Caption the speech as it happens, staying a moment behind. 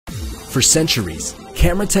For centuries,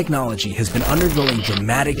 camera technology has been undergoing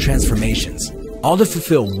dramatic transformations, all to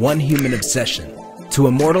fulfill one human obsession: to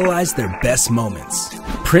immortalize their best moments.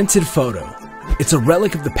 Printed photo. It's a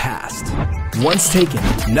relic of the past. Once taken,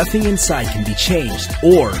 nothing inside can be changed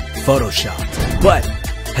or photoshopped. But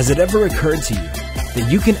has it ever occurred to you that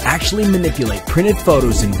you can actually manipulate printed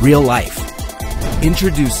photos in real life?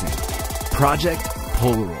 Introducing Project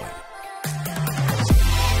Polaroid.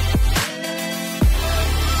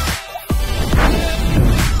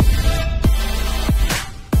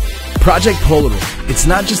 Project Polaroid, it's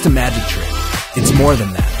not just a magic trick, it's more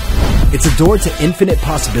than that. It's a door to infinite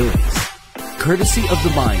possibilities. Courtesy of the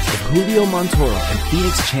minds of Julio Montoro and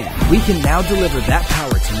Phoenix Chan, we can now deliver that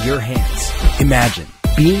power to your hands. Imagine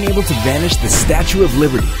being able to vanish the Statue of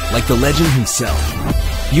Liberty like the legend himself.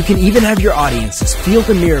 You can even have your audiences feel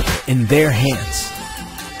the miracle in their hands.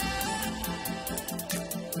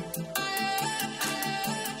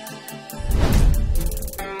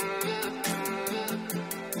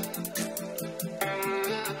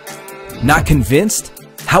 Not convinced?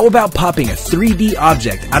 How about popping a 3D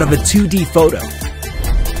object out of a 2D photo?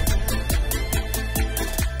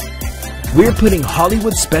 We're putting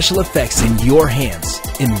Hollywood special effects in your hands,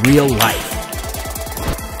 in real life.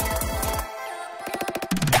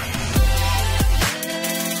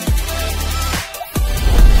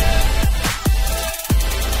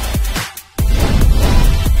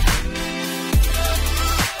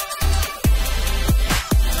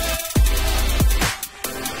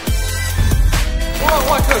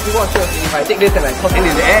 Watch this. If I take this and I toss it in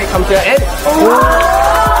the air, it comes here and...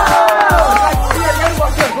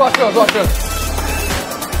 Watch this.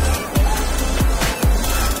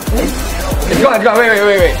 It's gone.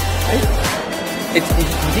 Wait. You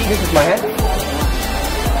see this is my hand?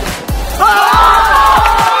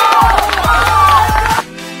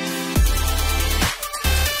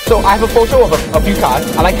 So I have a photo of a few cards.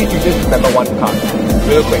 I like you to just remember one card.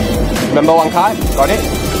 Real quick. Remember one card? Got it?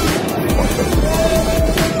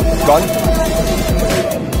 Gone?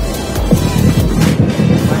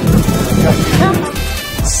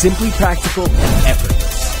 Simply practical and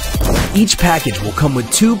effortless. Each package will come with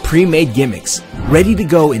 2 pre-made gimmicks, ready to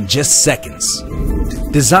go in just seconds.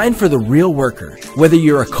 Designed for the real worker, whether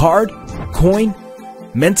you're a card, coin,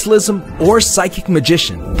 mentalism, or psychic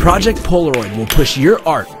magician, Project Polaroid will push your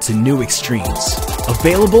art to new extremes.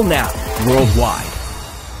 Available now worldwide.